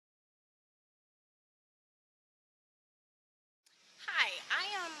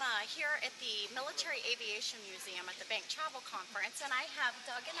here at the Military Aviation Museum at the Bank Travel Conference, and I have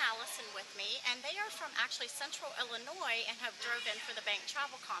Doug and Allison with me, and they are from actually Central Illinois and have drove in for the Bank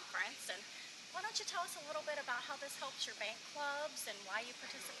Travel Conference. And why don't you tell us a little bit about how this helps your bank clubs and why you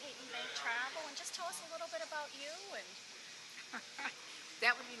participate in bank travel, and just tell us a little bit about you. And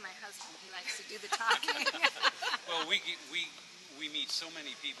that would be my husband. He likes to do the talking. Well, we meet so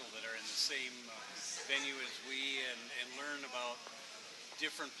many people that are in the same venue as we, and learn about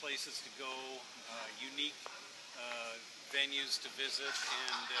different places to go, unique venues to visit,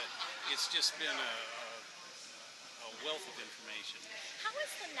 and it's just been a wealth of information. How is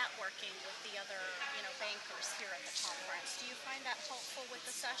the networking with the other, bankers here at the conference? Do you find that helpful with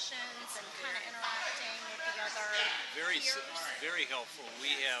the sessions and kind of interacting with the other peers? Very helpful.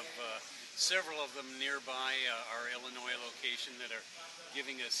 We have several of them nearby our Illinois location that are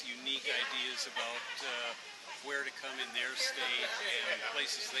giving us unique ideas about where to come in their state and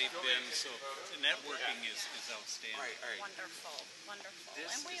places they've been. So the networking is outstanding. Wonderful, wonderful.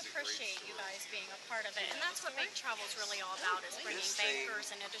 And we appreciate you guys being a part of it. And that's what bank travel is really all about, is bringing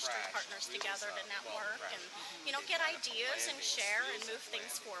bankers and industry partners together to network and, get ideas and share and move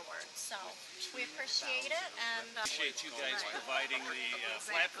things forward. So we appreciate it. And appreciate you guys providing the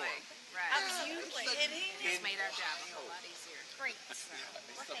platform. Right. Absolutely. It's made our job a whole lot easier. Great.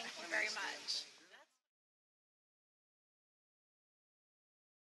 Well, thank you very much.